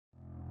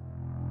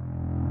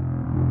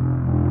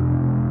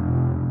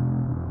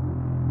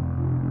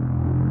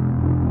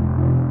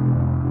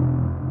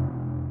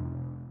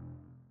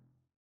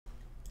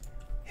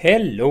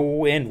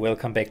Hello and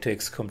welcome back to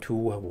XCOM2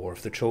 War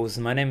of the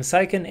Chosen. My name is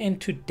Syken and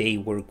today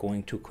we're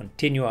going to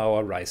continue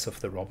our Rise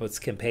of the Robots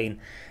campaign.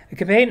 A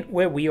campaign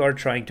where we are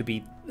trying to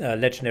beat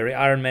legendary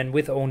Ironman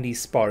with only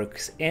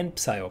Sparks and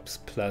Psi-ops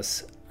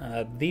plus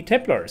the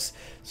Templars.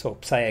 So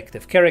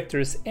Psi-active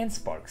characters and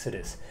Sparks it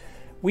is.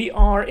 We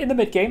are in the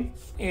mid-game.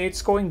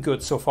 It's going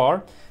good so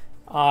far.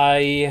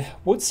 I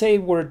would say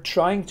we're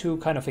trying to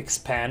kind of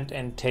expand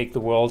and take the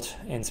world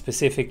and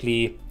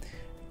specifically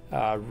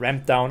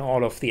ramp down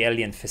all of the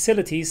alien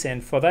facilities,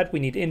 and for that we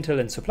need intel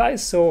and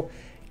supplies, so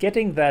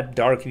getting that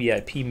dark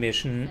VIP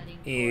mission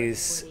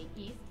is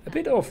a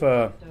bit of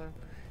a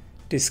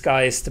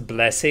disguised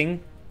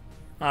blessing.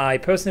 I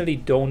personally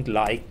don't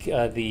like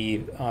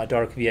the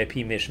dark VIP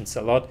missions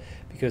a lot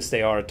because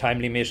they are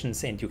timely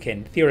missions and you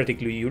can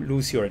theoretically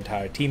lose your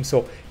entire team,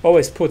 so it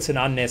always puts an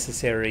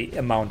unnecessary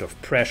amount of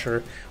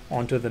pressure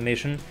onto the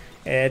mission.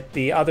 On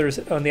the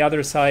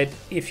other side,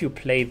 if you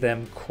play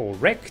them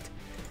correct,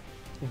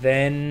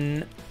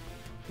 then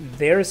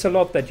there's a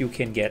lot that you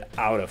can get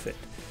out of it.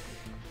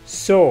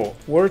 So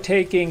we're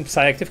taking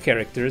Psi-active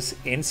characters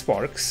in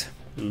Sparks,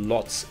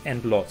 lots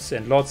and lots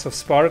and lots of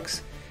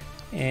Sparks,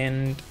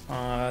 and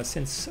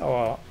since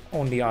our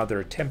only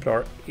other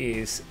Templar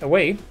is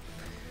away,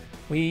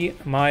 we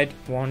might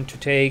want to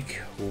take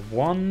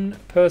one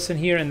person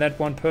here, and that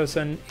one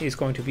person is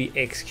going to be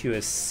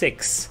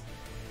XQS6.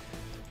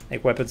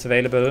 Make weapons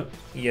available,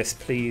 yes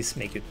please.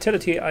 Make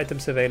utility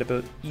items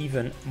available,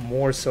 even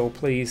more so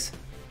please.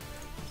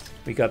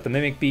 We got the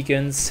mimic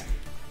beacons.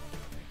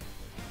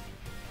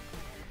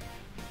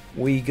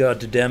 We got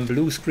the damn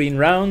blue screen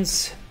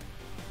rounds.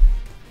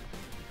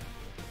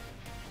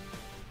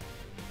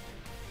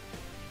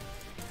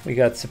 We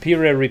got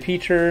superior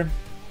repeater,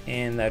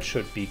 and that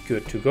should be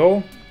good to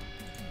go.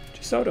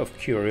 Just out of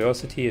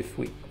curiosity, if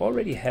we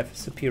already have a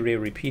superior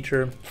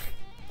repeater,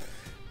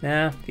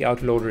 nah, the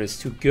outloader is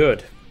too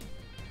good.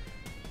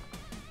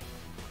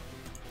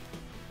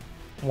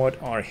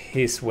 What are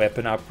his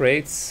weapon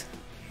upgrades?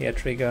 Hair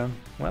trigger.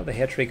 Well, the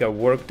hair trigger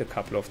worked a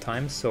couple of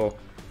times, so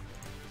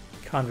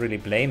can't really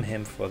blame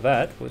him for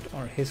that. What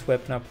are his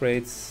weapon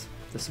upgrades?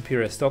 The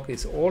superior stock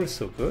is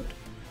also good.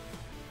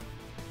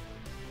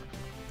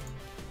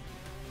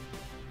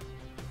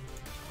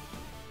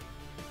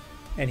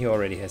 And he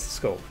already has a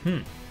scope.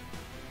 You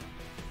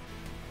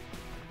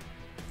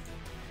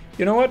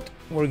know what?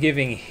 We're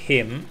giving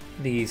him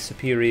the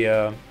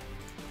superior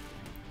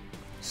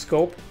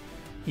scope,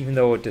 even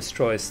though it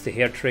destroys the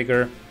hair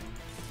trigger.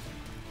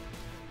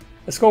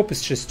 The scope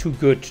is just too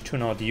good to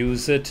not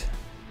use it.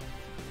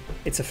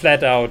 It's a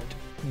flat out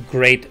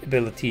great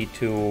ability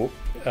to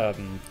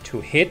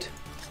hit.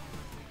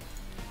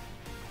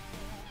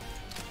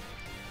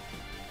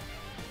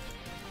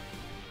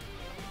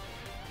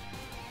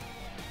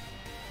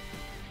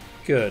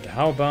 Good.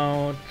 How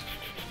about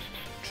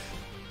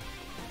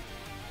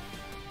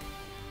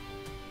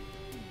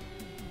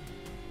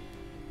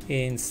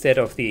instead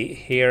of the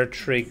hair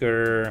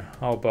trigger,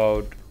 how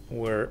about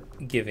we're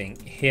giving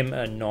him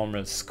a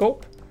normal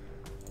scope?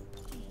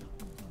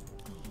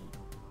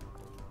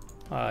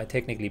 I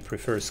technically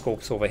prefer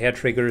scopes over hair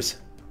triggers.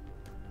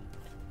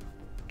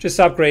 Just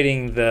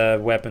upgrading the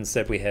weapons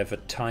that we have a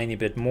tiny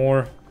bit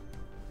more,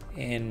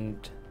 and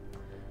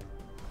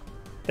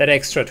that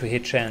extra to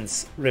hit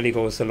chance really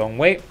goes a long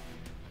way.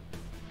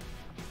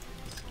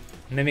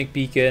 Mimic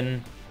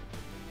beacon.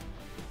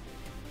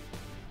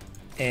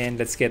 And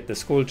let's get the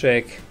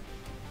Skulljack.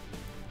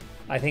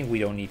 I think we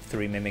don't need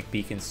 3 mimic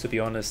beacons, to be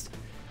honest.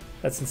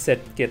 Let's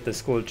instead get the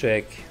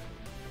Skulljack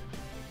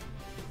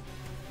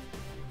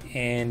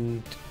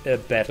and a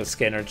battle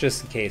scanner,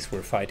 just in case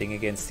we're fighting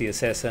against the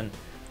assassin.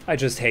 I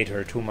just hate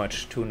her too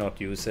much to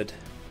not use it.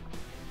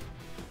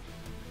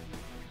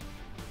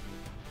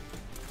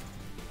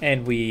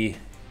 And we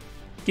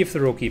give the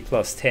rookie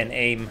plus 10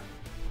 aim,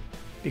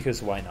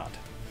 because why not?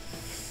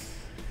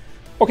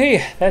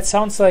 Okay, that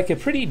sounds like a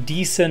pretty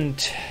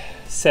decent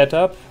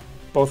setup.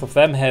 Both of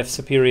them have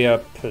superior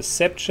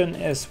perception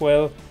as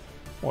well,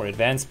 or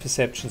advanced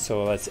perception,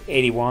 so that's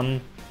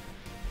 81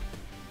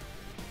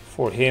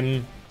 for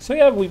him. So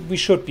yeah, we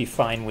should be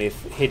fine with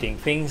hitting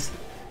things.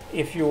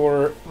 If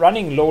you're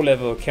running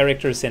low-level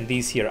characters, and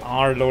these here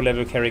are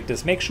low-level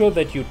characters, make sure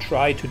that you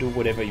try to do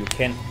whatever you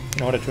can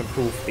in order to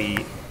improve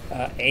the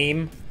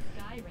aim.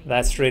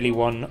 That's really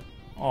one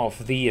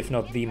of the, if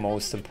not the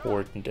most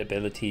important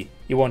ability.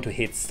 You want to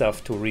hit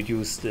stuff to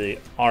reduce the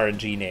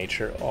RNG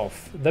nature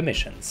of the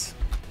missions.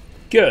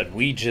 Good,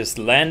 we just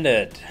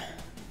landed.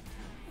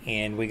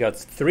 And we got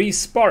 3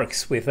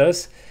 Sparks with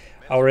us.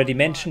 I already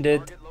mentioned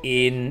it,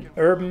 in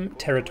urban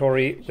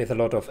territory with a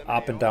lot of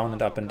up and down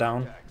and up and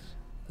down,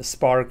 the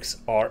Sparks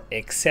are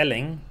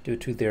excelling due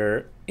to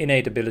their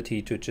innate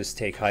ability to just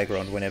take high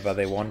ground whenever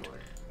they want.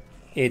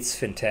 It's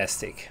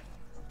fantastic.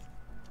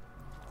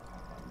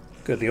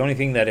 Good, the only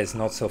thing that is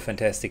not so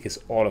fantastic is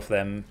all of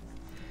them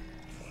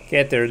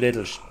get their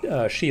little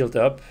shield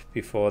up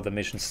before the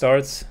mission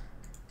starts.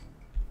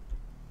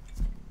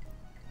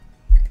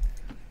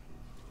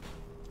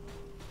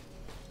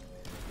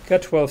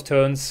 Got 12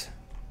 turns.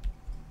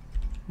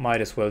 Might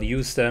as well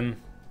use them.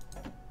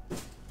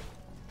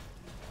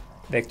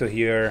 Vector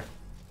here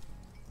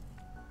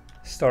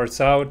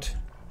starts out.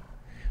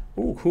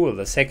 Oh, cool.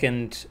 The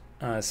second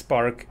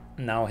spark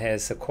now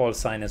has a call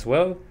sign as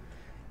well.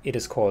 It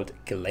is called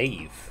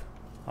Glaive.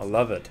 I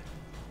love it.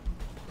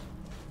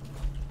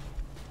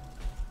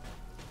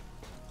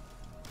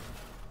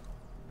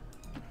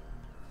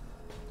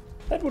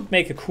 That would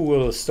make a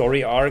cool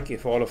story arc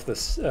if all of the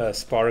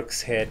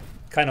sparks had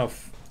kind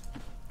of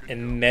a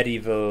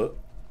medieval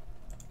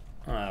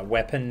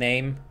weapon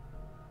name.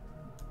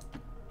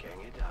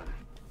 Getting it done.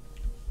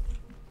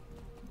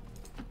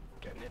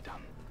 Getting it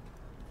done.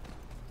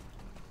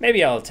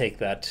 Maybe I'll take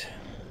that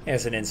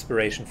as an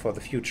inspiration for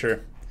the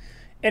future.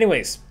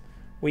 Anyways,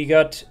 we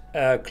got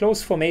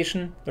close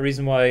formation. The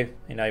reason why,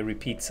 and I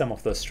repeat some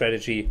of the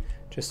strategy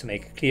just to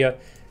make it clear,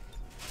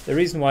 the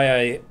reason why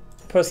I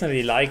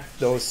personally like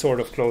those sort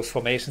of close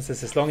formations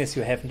is as long as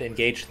you haven't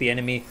engaged the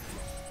enemy,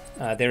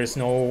 there is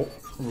no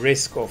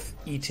risk of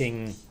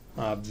eating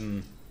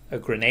a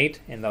grenade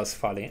and thus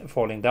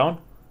falling down.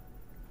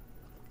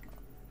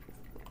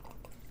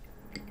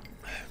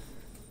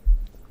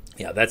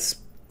 Yeah, that's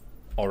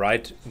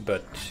alright,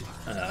 but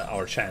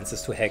our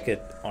chances to hack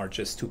it are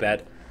just too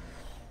bad.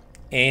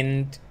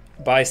 And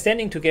by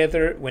standing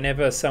together,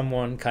 whenever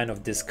someone kind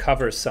of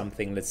discovers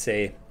something, let's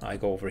say I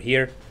go over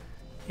here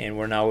and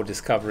we're now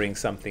discovering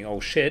something, oh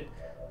shit,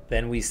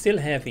 then we still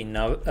have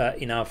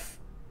enough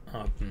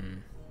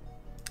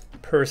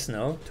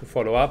personnel to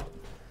follow up.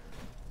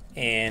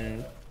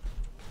 And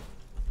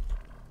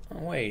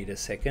wait a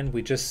second,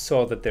 we just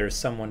saw that there's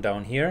someone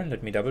down here.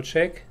 Let me double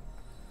check.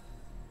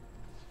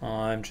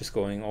 I'm just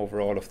going over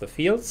all of the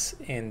fields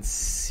and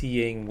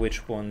seeing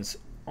which ones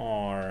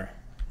are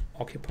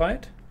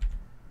occupied.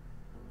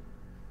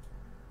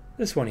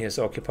 This one here is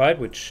occupied,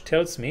 which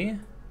tells me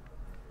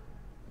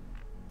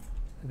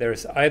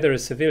there's either a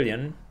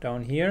civilian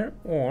down here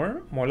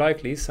or more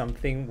likely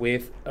something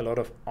with a lot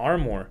of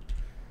armor,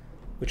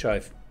 which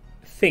I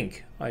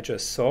think I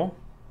just saw.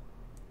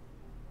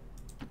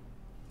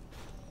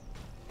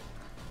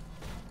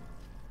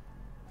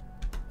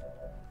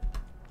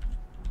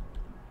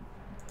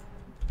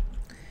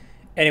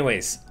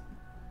 Anyways,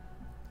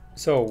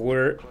 so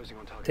we're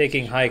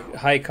taking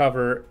high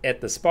cover at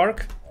the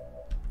spark,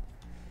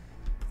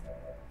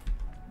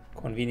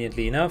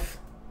 conveniently enough.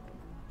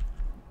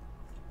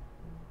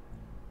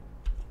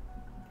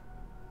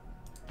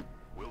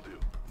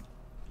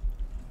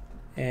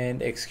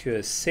 And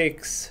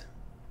XQS6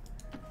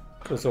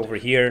 goes over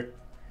here.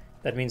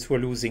 That means we're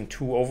losing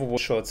 2 overwatch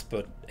shots,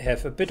 but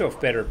have a bit of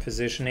better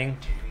positioning.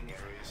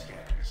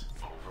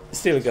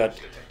 Still got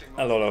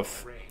a lot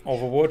of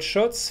overwatch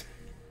shots.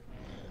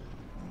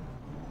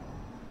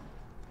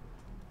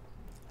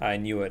 I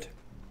knew it.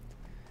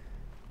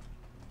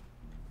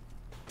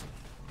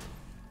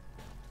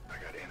 I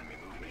got enemy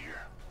movement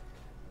here.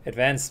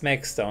 Advanced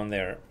mechs down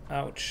there.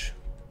 Ouch.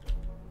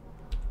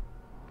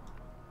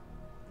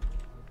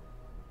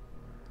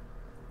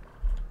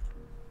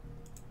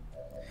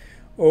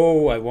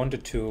 Oh, I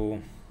wanted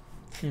to...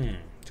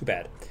 too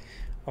bad.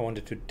 I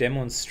wanted to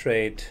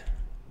demonstrate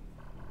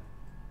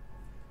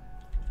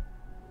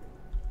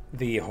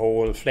the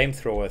whole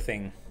flamethrower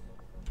thing.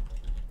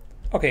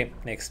 Okay,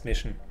 next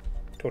mission.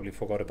 Totally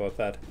forgot about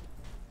that.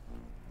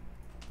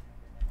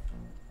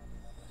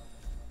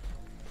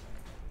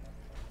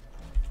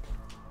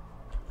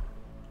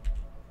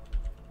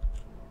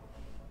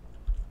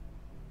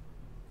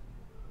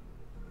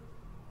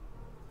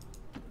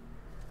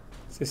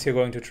 Is this here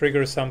going to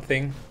trigger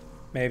something?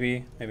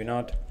 Maybe, maybe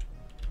not.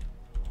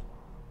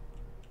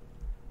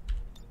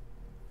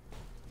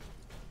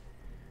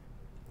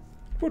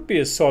 Would be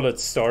a solid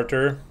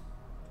starter.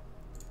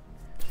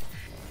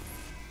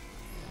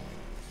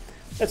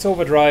 Let's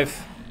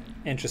overdrive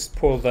and just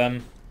pull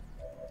them.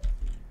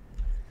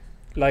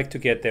 Like to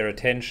get their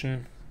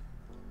attention.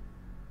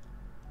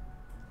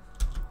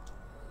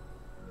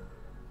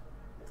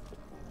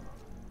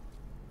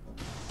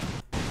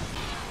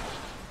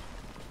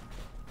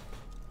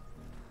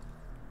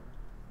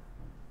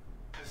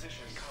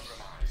 Position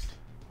compromised.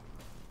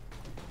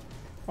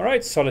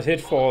 Alright, solid hit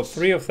for all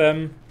 3 of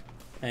them.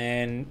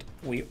 And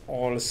we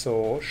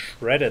also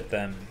shredded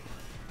them.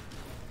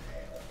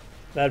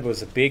 That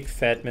was a big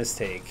fat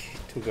mistake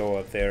to go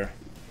up there.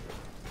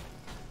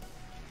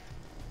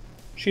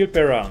 Shield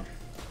bearer.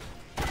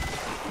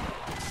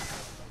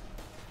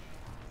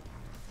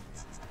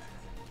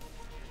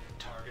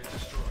 Target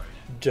destroyed.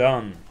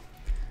 Done.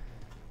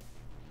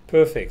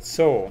 Perfect.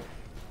 So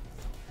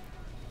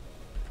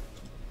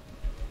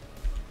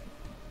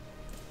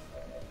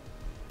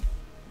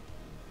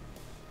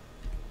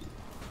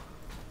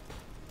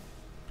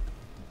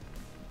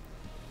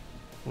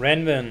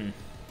Renvin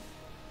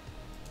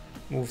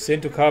moves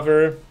into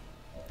cover,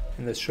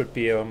 and this should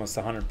be almost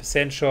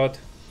 100% shot.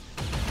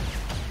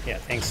 Yeah,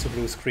 thanks to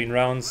blue screen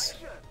rounds.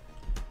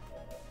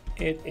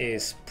 It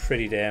is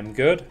pretty damn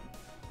good.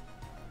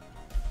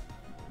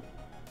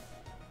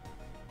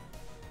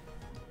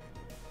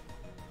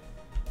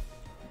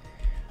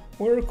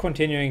 We're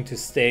continuing to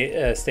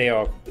stay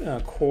our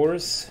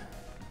course.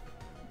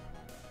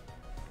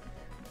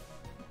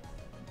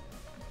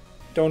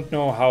 Don't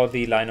know how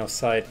the line of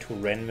sight to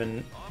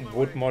Renvin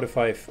would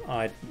modify if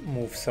I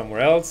move somewhere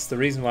else. The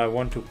reason why I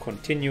want to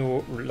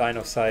continue line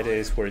of sight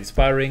is we're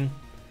inspiring.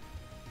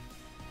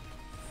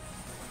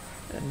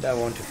 And I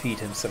want to feed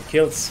him some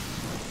kills.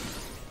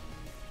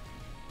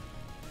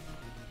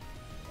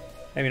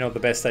 Maybe not the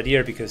best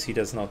idea because he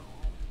does not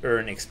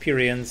earn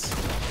experience.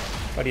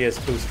 But he has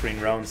blue screen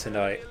rounds and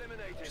I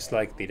just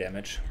like the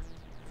damage.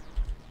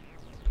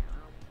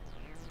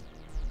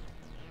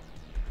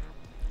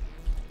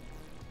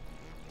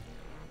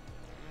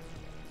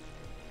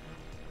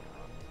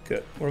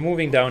 Good. We're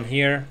moving down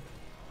here.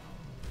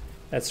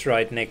 That's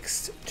right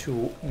next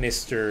to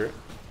Mr.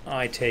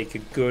 I take a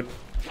good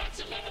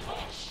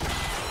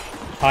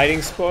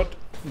hiding spot,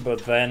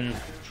 but then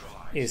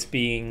is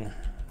being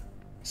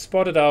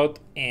spotted out,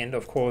 and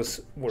of course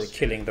we're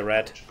killing the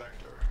rat.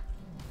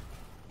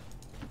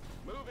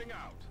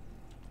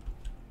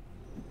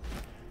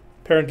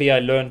 Apparently I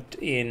learned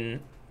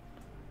in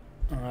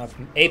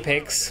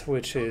Apex,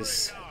 which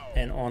is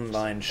an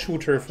online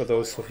shooter for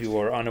those of you who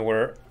are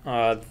unaware,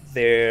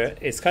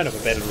 it's kind of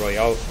a battle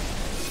royale,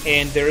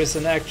 and there is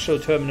an actual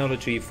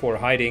terminology for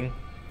hiding.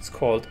 It's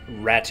called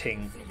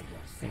ratting,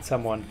 and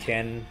someone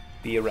can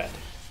be a rat.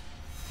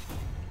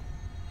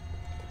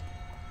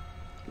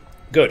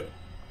 Good.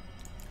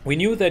 We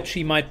knew that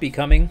she might be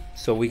coming,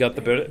 so we got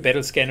the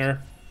battle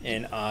scanner,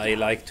 and I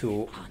like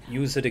to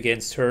use it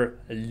against her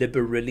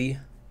liberally.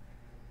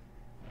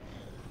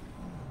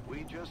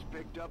 We just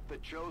picked up the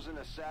chosen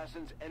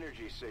assassin's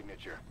energy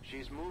signature.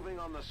 She's moving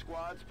on the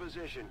squad's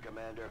position,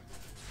 Commander.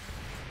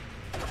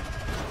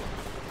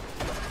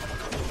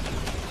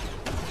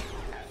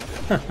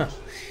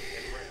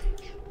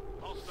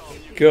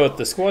 Good.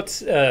 The squad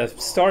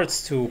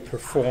starts to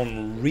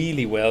perform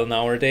really well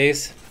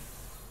nowadays.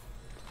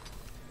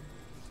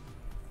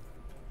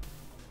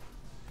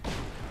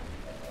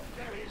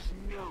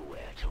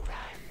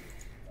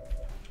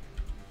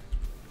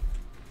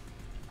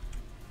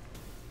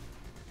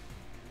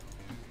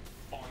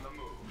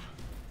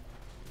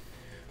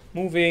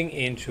 Moving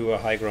into a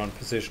high ground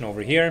position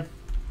over here.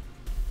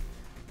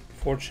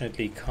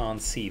 Fortunately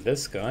can't see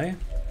this guy.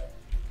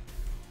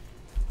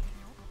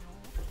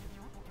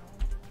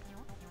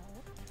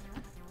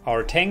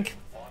 Our tank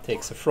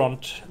takes a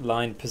front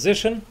line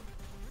position.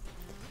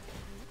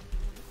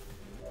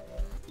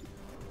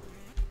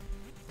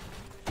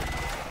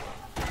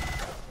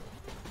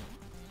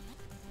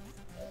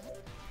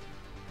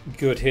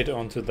 Good hit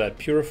onto that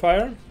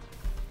purifier.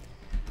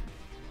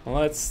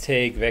 Let's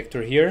take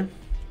Vector here,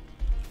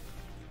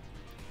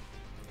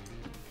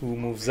 who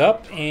moves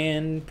up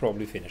and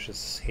probably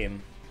finishes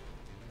him.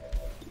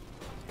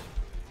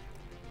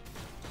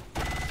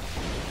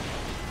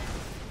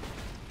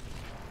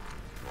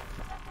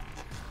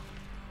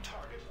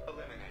 Target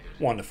eliminated.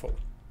 Wonderful.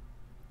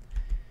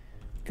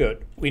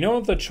 Good. We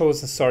know that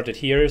Chosen started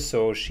here,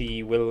 so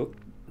she will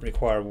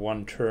require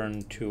one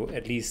turn to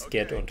at least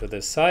get onto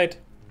this side.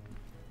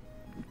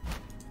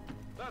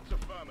 That's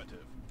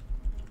affirmative.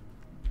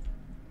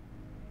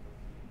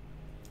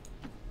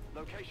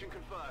 Location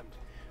confirmed.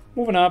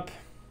 Moving up.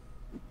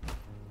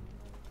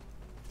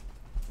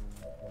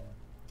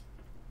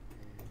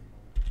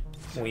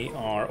 We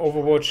are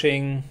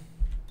overwatching.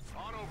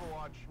 On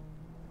Overwatch.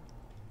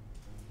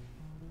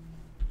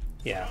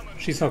 Yeah,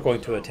 she's not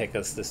going to attack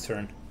us this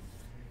turn.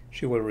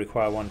 She will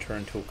require one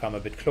turn to come a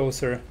bit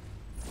closer.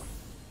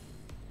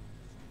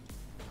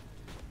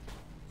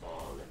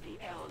 All of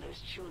the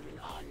Elder's children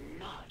are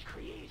not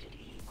created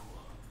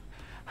equal.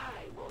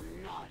 I will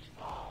not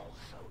fall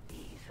so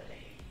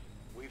easily.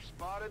 We've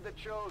spotted the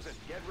chosen.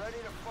 Get ready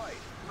to fight.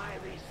 My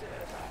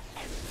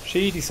reserve.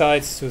 She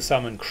decides to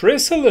summon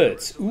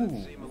chrysalids.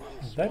 Ooh,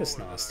 that is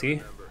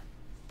nasty.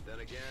 Then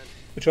again,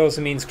 Which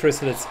also means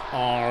chrysalids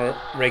are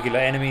regular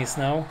enemies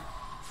now.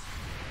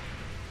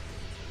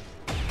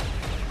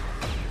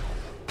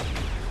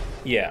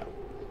 Yeah,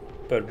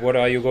 but what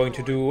are you going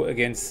to do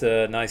against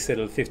a nice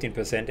little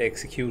 15%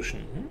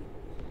 execution?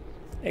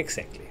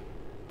 Exactly.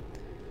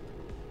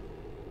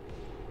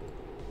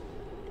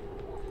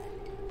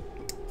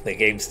 The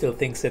game still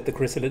thinks that the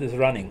chrysalid is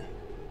running.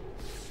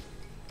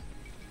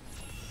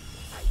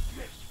 I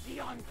drift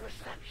beyond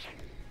perception.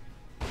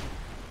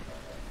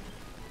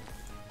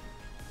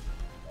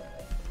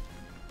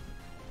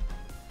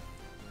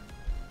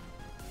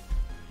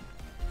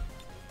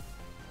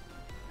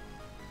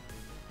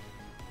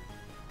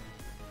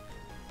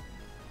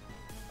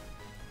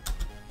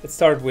 Let's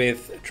start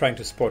with trying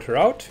to spot her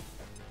out.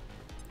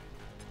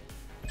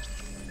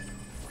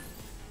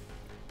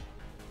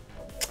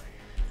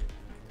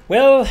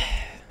 Well,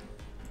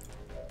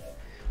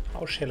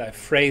 how shall I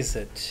phrase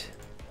it?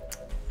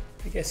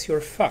 I guess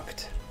you're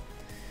fucked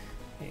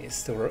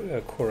is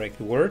the correct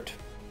word.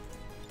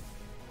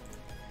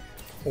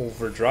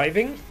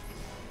 Overdriving.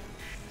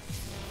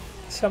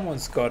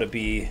 Someone's got to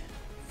be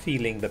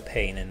feeling the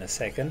pain in a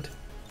second.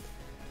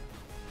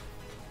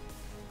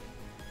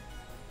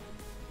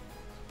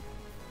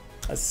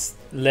 has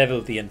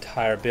leveled the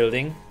entire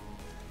building.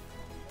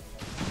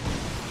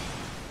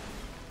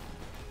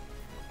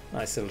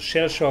 Nice little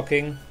shell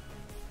shocking.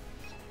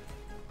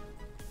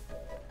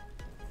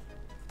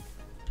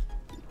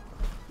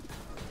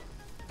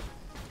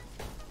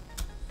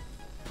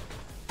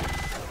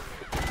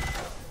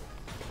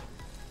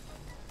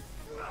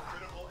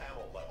 Critical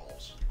ammo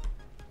levels.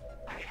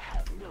 I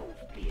have no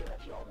fear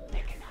of your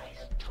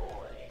mechanized toys.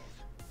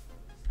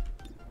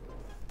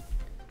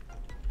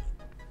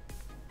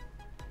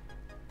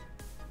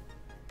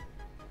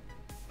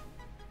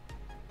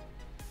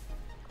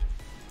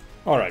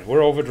 Alright, we're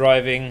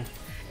overdriving.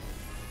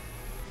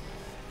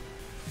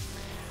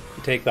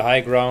 We take the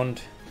high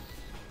ground,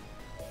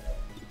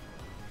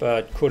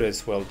 but could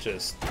as well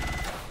just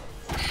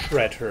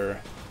shred her.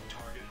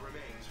 Target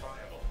remains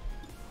viable.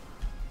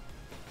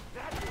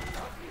 That will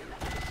not be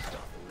enough to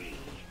stop me.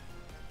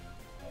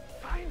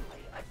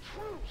 Finally, a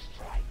true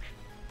strike.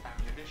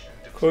 Ammunition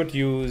depleted. Could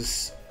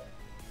use...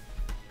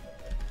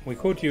 We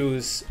could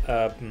use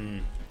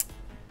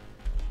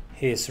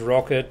his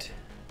rocket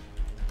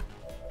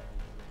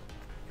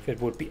if it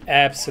would be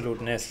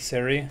absolute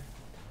necessary.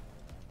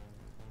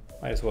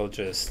 Might as well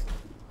just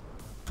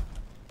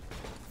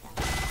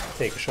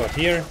take a shot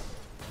here.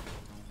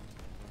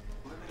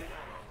 Limited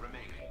ammo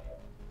remaining.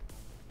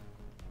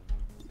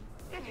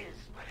 It is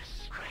but a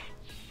scratch.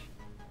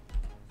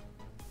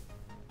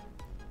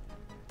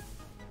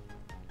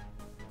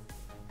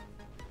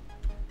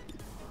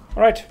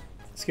 Alright,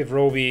 let's give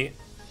Roby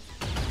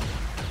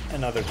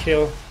another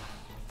kill.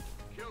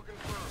 Kill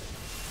confirmed.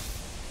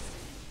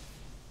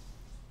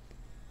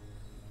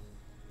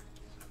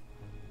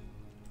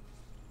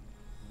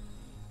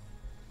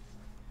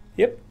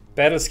 Yep,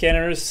 battle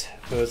scanners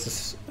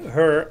versus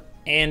her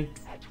and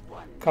At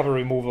one cover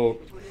removal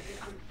it would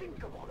have been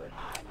unthinkable that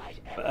I might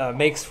ever.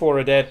 makes for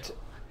a dead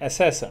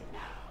assassin. Now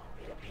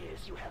it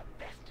appears you have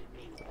bested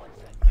me once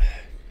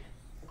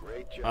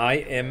Great job. I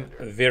am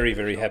very,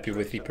 very happy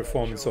with the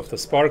performance of the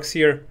Sparks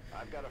here.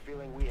 I've got a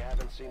feeling we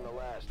haven't seen the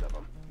last of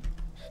them.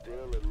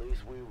 Still, at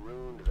least we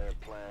ruined their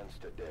plans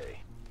today.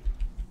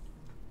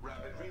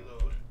 Rapid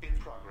reload in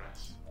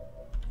progress.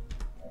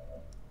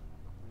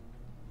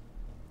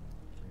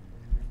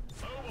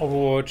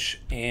 Overwatch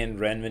and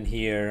Renvin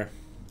here.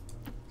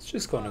 It's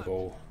just gonna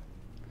go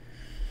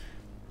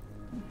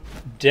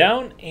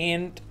down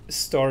and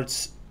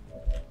starts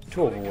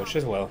to Overwatch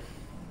as well.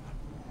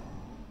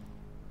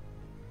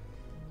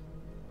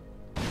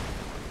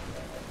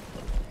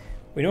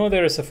 We know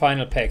there is a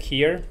final pack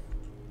here,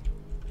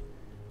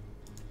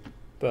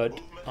 but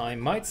I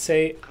might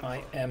say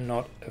I am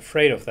not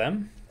afraid of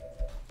them.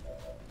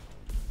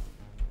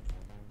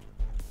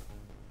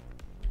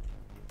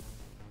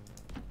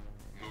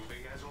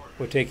 Moving as ordered.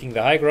 We're taking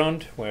the high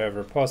ground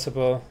wherever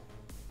possible.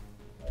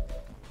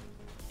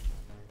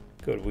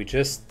 Good, we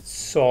just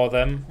saw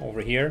them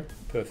over here.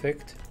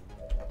 Perfect.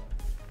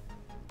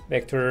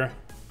 Vector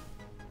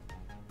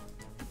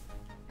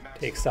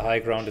takes the high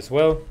ground as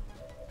well.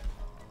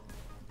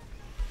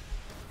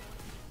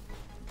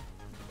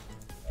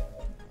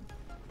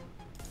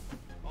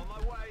 On my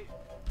way.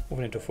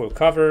 Moving into full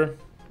cover.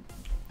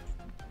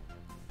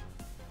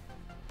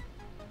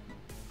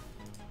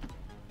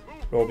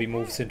 Roby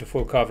moves into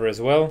full cover as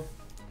well.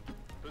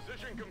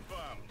 Position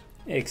confirmed.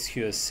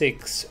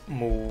 XQS6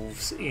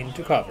 moves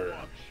into cover.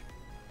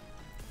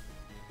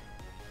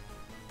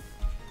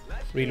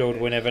 Reload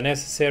whenever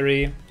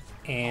necessary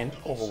and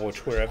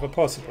Overwatch wherever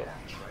possible.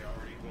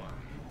 Priority 1.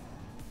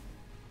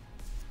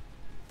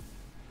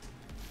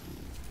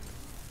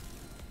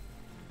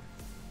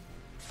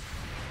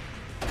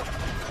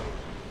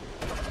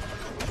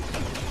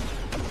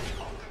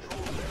 All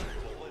controls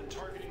variable in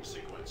targeting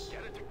sequence.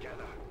 Get it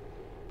together.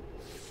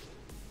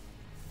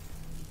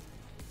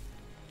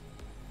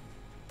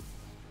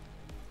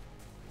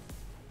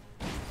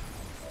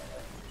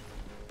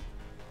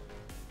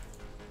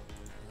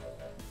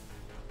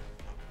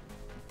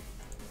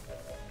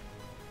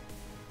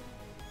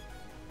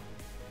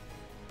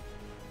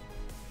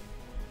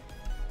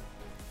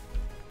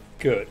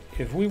 Good.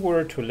 If we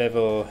were to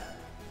level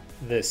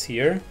this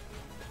here,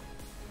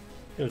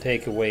 it'll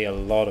take away a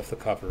lot of the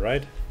cover,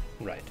 right?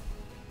 Right.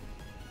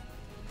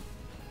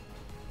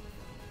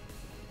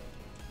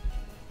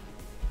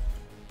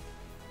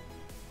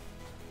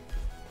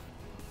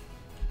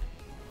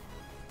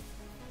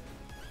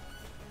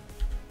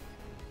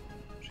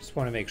 Just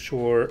want to make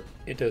sure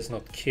it does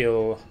not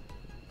kill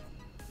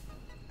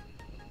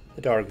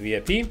the Dark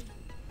VIP.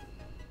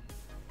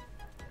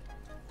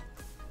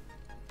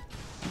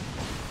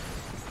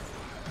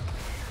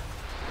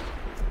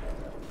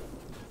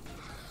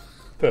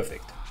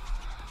 Perfect.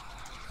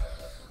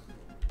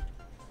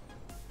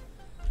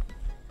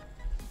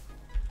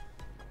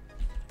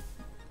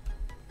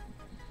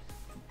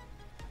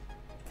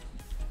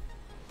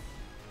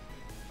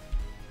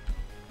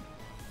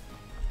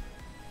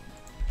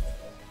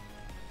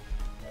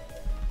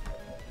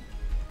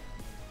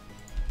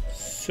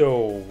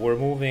 So we're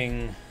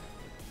moving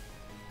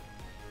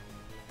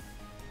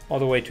all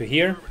the way to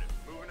here.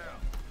 Moving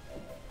out.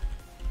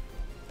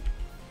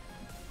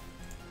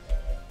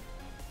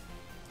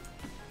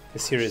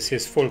 This here is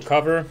his full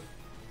cover.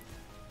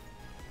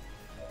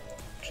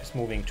 Just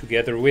moving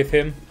together with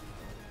him.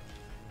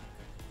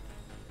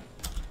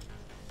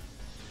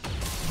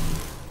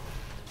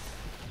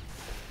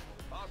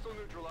 Hostile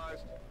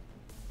neutralized.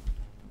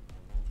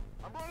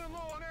 I'm running low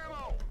on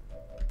ammo.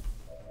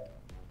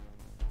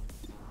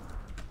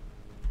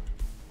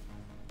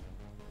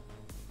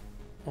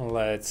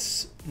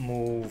 Let's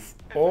move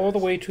all the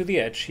way to the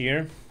edge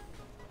here.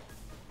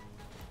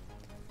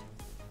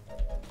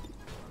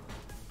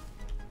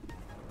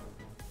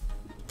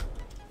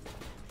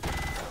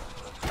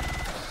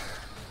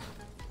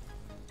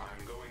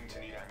 I'm going to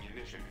need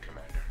ammunition,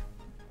 Commander.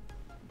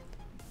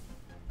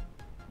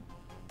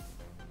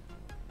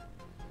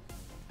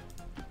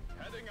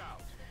 Heading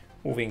out.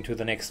 Moving to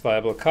the next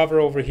viable cover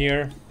over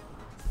here.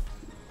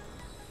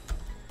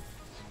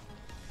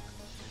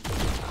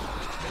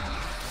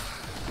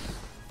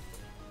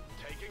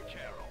 Taken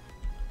care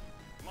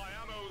of. My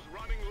ammo's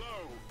running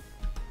low.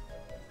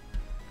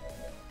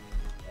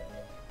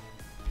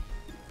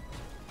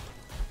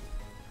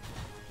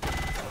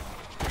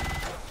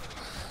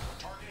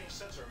 Targeting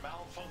sensor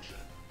malfunction.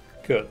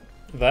 Good.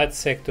 That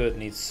sector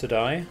needs to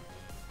die.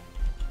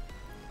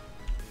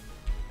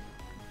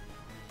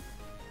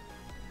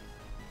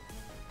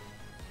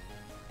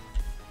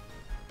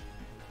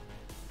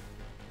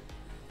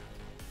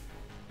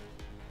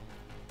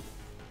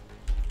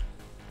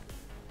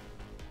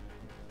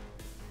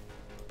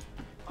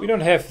 We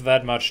don't have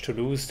that much to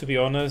lose, to be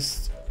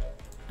honest,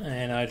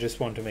 and I just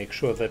want to make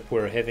sure that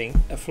we're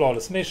having a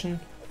flawless mission.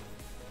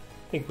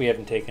 I think we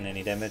haven't taken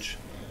any damage.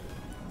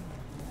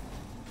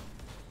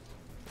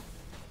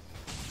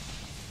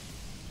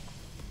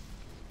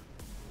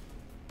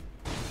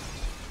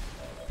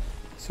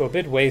 So a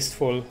bit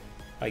wasteful,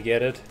 I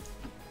get it.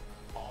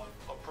 On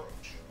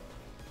approach.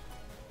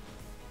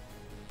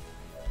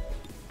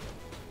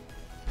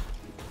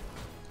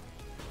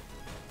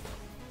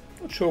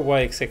 Not sure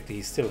why exactly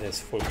he still has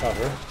full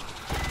cover.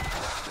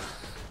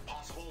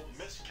 Possible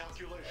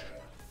miscalculation.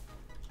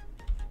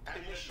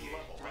 Ammunition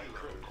level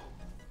critical.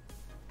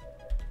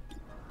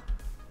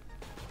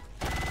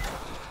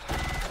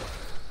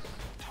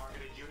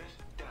 Targeted unit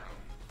down.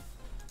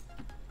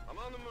 I'm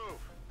on the move.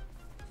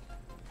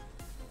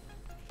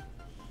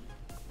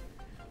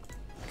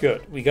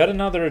 Good. We got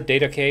another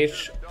data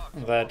cache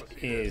that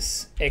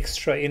is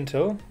extra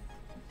intel.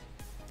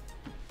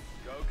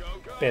 Go, go,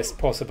 go. Best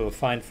possible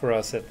find for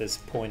us at this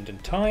point in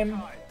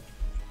time.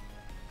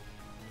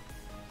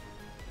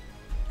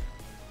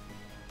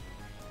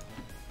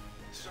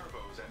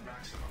 Servos at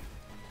maximum.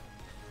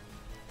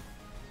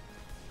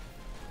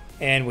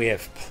 And we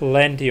have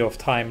plenty of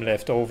time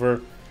left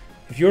over.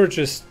 If you're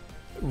just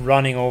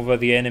running over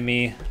the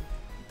enemy,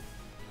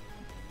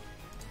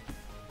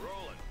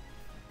 Rolling.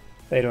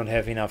 they don't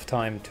have enough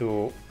time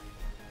to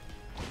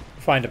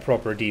find a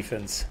proper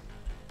defense.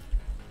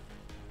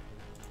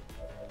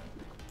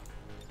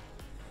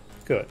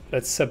 Good.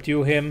 Let's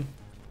subdue him.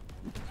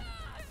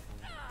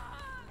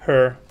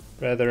 Her,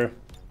 rather.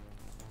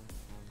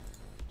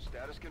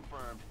 Status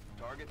confirmed.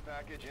 Target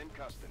package in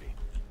custody.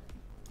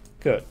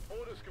 Good.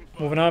 Orders confirmed.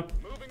 Moving up.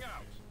 Moving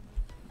out.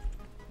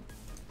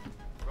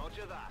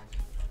 Roger that.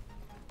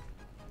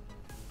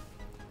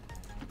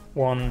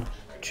 1,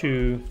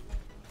 2,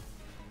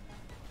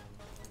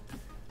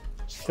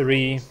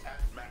 3, At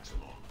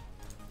maximum.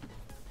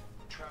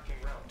 Tracking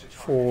route to target.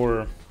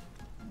 4,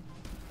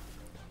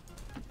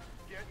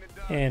 Getting it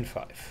done. and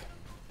 5.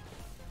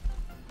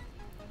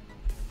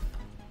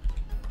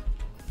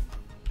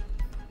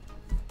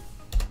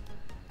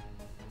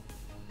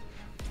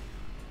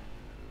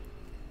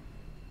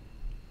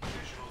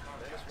 Visual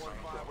contact.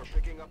 -15, we're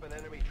picking up an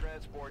enemy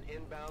transport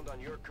inbound on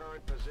your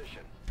current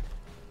position.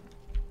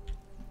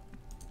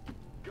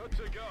 Good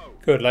to go.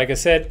 Good. Like I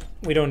said,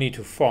 we don't need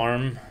to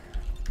farm.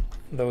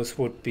 Those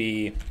would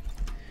be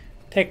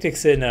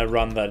tactics in a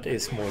run that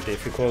is more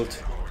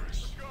difficult.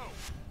 Let's go.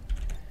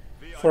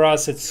 For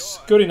us, it's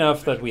good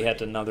enough that we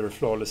had another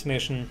flawless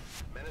mission.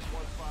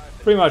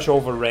 -15. Pretty much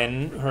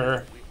overran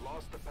her, We've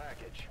lost the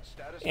package.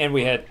 Status and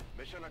we had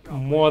mission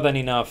accomplished. more than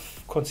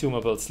enough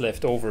consumables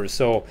left over.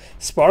 So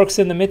Sparks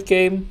in the mid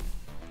game,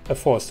 a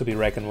force to be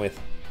reckoned with.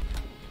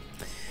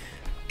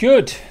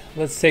 Good.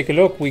 Let's take a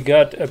look. We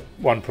got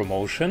one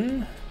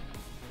promotion.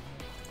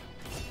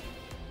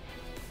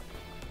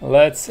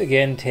 Let's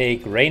again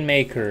take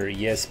Rainmaker.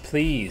 Yes,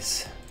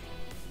 please.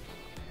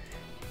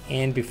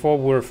 And before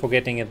we're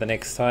forgetting it the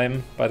next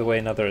time, by the way,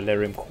 another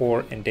Elerium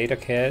core and data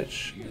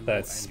cache.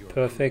 That's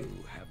perfect.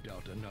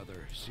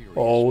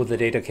 Oh, the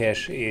data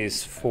cache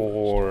is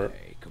for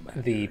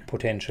the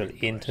potential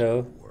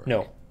intel.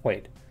 No,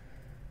 wait.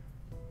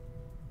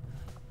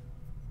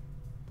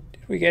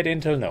 Did we get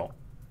intel? No.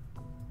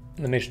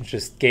 The mission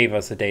just gave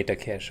us a data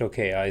cache.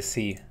 Okay, I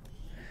see.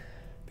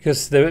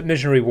 Because the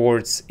mission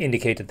rewards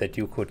indicated that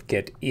you could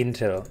get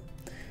intel.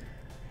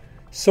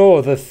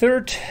 So the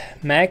third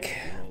mech,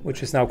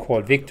 which is now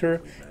called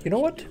Victor. You know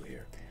what?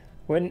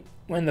 When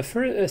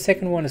the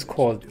second one is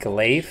called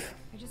Glaive,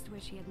 I just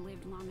wish he had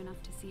lived long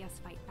enough to see us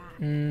fight back.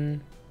 mm,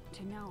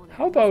 To know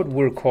How about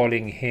we're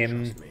calling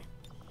him Trust me,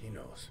 he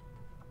knows.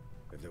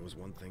 If there was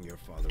one thing your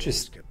father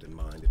just always kept in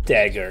mind, it was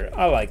Dagger?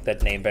 I like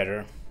that name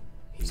better.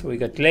 So we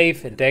got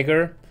Glaive and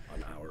Dagger.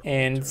 on our own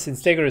And terms.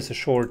 since Dagger is a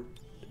short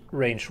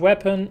range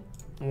weapon,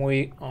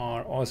 we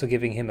are also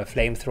giving him a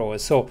flamethrower.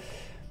 So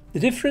the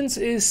difference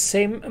is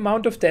same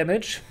amount of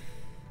damage.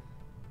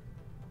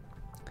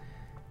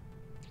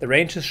 The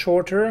range is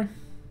shorter.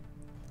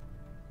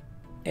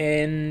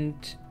 And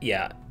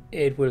yeah,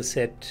 it will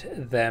set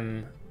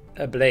them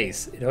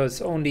ablaze. It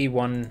has only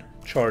one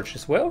charge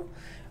as well,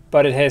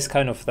 but it has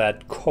kind of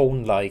that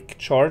cone-like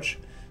charge.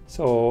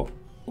 So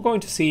we're going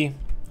to see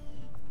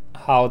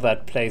how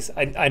that plays.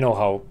 I know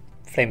how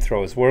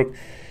flamethrowers work.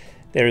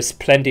 There's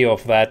plenty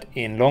of that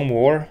in Long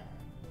War,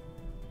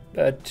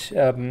 but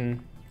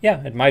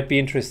yeah, it might be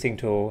interesting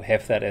to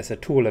have that as a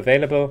tool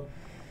available.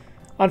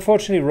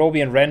 Unfortunately,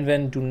 Roby and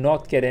Renvin do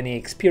not get any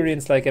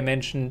experience, like I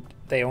mentioned.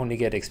 They only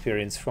get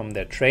experience from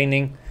their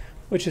training,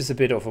 which is a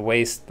bit of a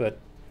waste, but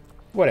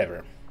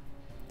whatever.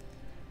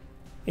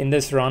 In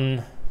this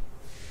run,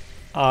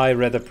 I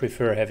rather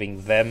prefer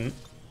having them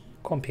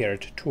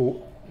compared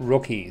to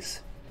rookies.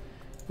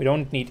 We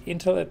don't need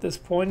intel at this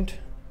point.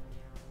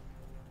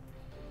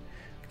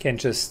 We can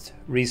just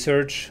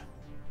research.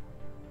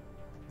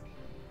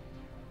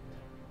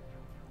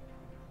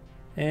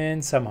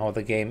 And somehow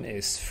the game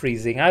is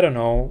freezing. I don't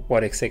know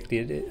what exactly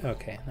it is.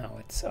 Okay, now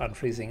it's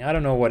unfreezing. I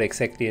don't know what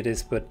exactly it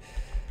is, but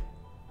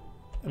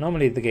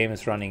normally the game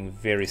is running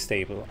very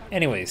stable.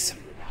 Anyways,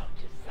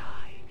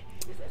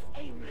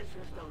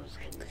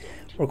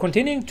 we're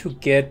continuing to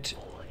get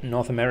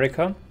North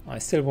America. I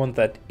still want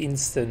that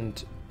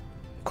instant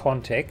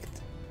contact.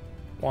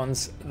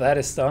 Once that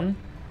is done,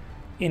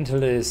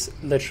 intel is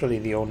literally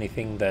the only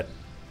thing that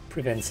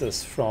prevents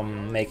us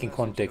from making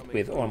contact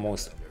with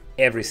almost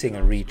every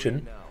single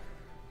region.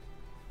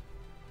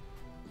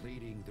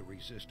 Leading the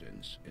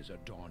resistance is a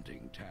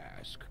daunting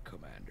task,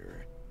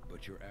 Commander,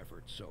 but your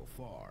efforts so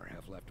far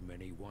have left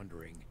many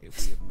wondering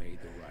if we have made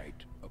the right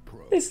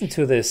approach. Listen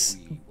to this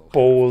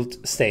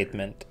bold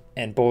statement,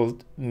 and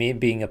bold me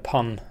being a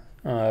pun,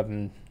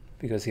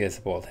 because he has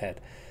a bald head.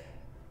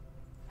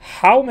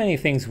 How many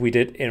things we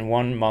did in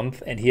 1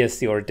 month, and he has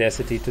the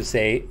audacity to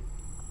say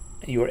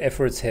your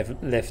efforts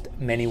have left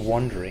many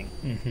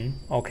wondering.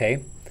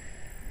 Okay.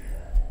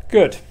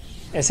 Good.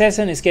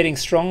 Assassin is getting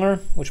stronger,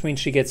 which means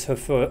she gets her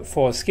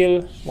 4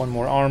 skill, 1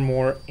 more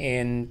armor,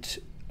 and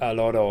a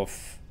lot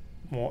of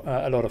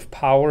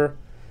power.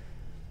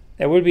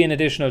 There will be an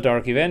additional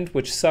dark event,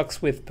 which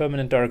sucks with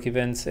permanent dark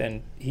events,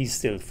 and he's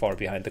still far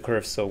behind the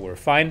curve, so we're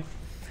fine.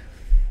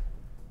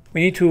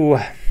 We need to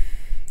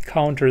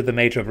counter the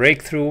major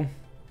breakthrough.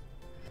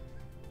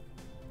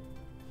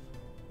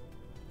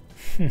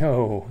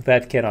 No,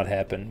 that cannot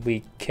happen.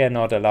 We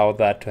cannot allow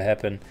that to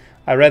happen.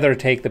 I'd rather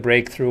take the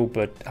breakthrough,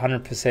 but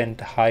 100%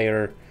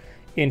 higher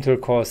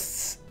intel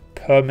costs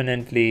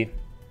permanently.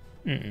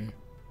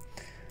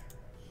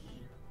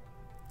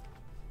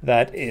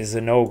 That is a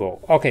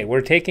no-go. Okay,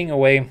 we're taking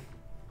away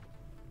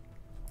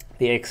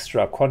the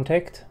extra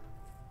contact.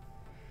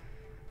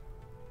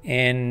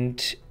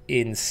 And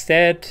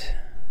instead,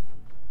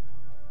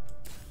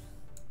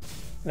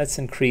 let's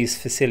increase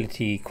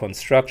facility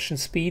construction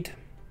speed.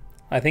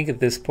 I think at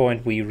this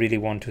point we really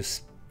want to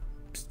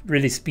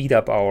really speed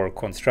up our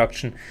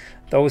construction.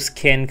 Those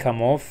can come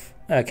off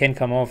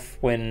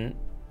when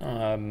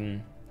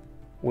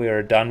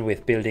we're done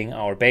with building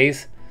our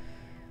base,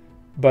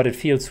 but it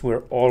feels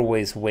we're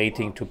always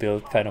waiting to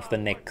build kind of the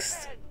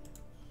next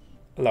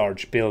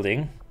large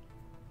building.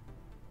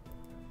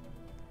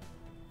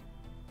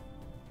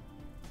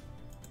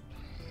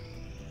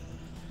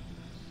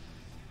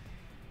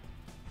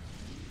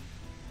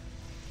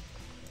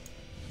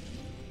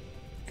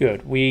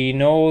 Good. We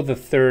know the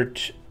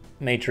 3rd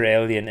major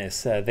alien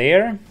is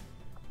there.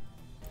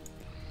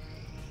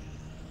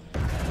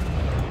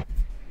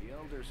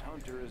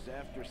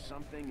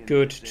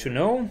 Good to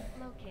know.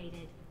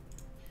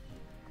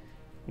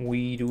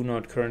 We do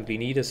not currently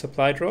need a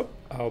supply drop.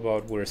 How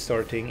about we're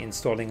starting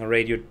installing a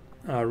radio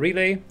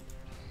relay.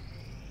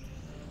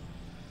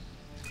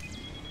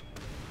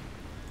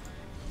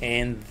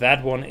 And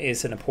that one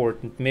is an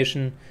important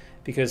mission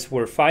because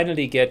we're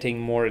finally getting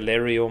more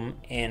Elerium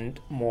and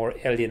more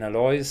alien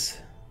alloys.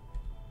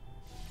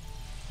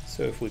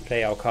 So if we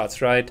play our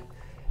cards right,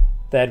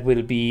 that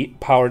will be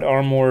powered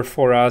armor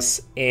for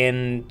us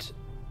and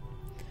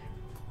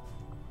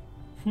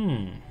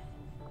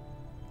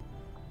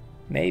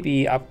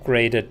maybe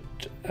upgraded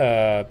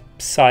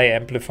psi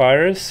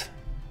amplifiers.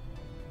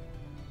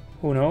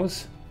 Who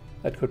knows?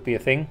 That could be a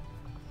thing.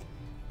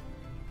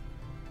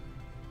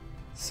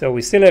 So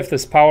we still have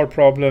this power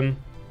problem.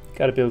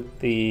 Gotta build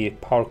the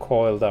power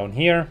coil down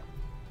here.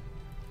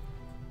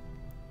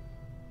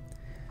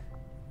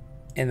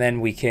 And then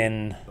we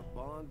can...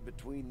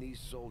 Between these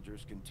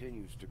soldiers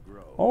continues to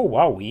grow. Oh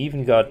wow, we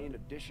even got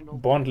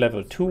bond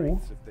level 2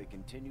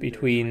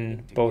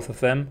 between both of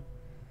them.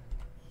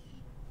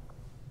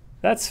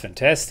 That's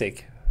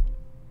fantastic.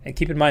 And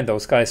keep in mind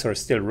those guys are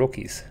still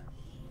rookies.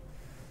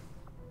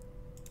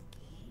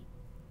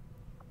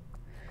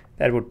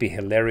 That would be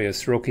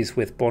hilarious. Rookies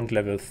with bond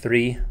level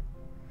 3.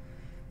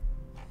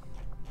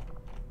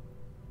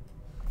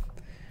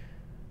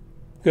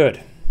 Good.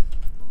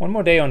 One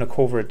more day on a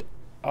covert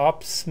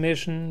ops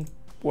mission.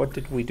 What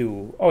did we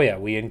do? Oh yeah,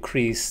 we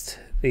increased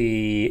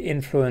the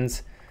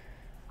influence.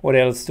 What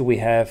else do we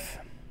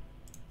have?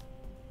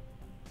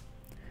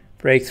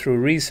 Breakthrough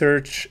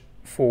research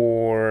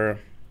for...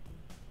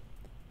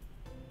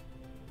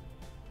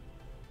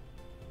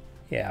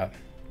 yeah.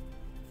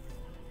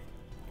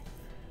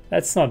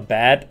 That's not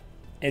bad.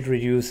 It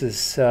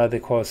reduces the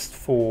cost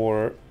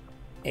for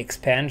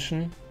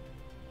expansion.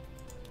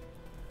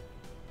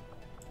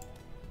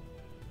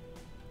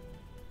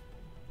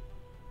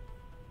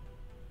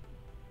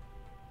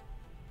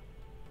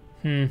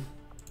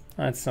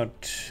 That's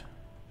not...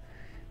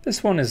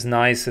 This one is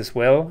nice as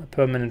well.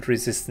 Permanent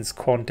resistance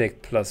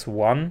contact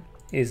 +1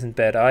 isn't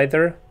bad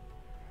either.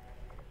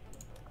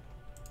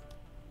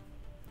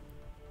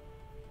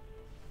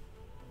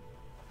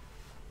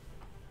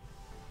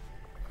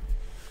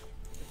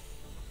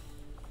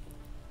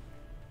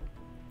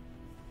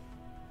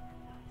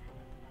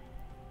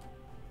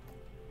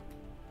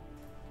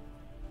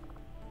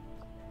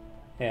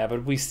 Yeah,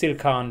 but we still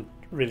can't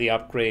really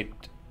upgrade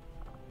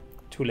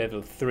to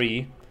level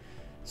 3.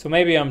 So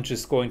maybe I'm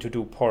just going to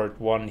do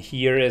part 1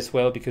 here as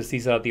well, because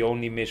these are the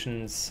only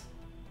missions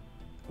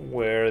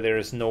where there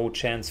is no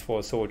chance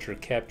for soldier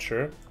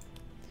capture.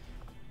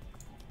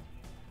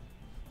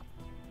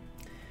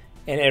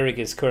 And Eric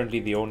is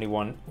currently the only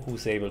one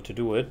who's able to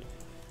do it.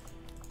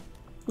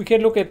 We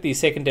can look at the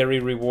secondary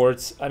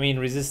rewards. I mean,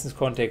 resistance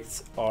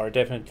contacts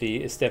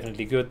is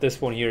definitely good.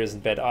 This one here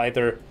isn't bad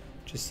either,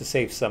 just to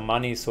save some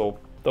money. So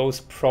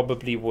those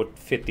probably would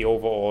fit the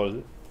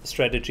overall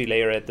strategy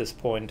layer at this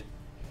point.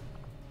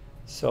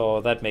 So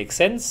that makes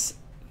sense.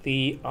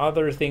 The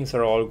other things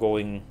are all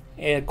going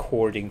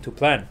according to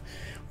plan.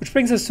 Which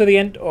brings us to the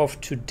end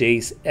of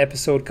today's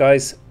episode,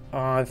 guys.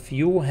 If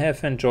you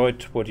have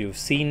enjoyed what you've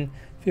seen,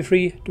 feel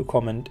free to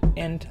comment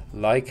and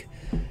like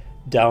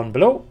down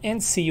below,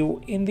 and see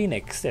you in the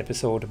next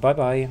episode. Bye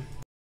bye.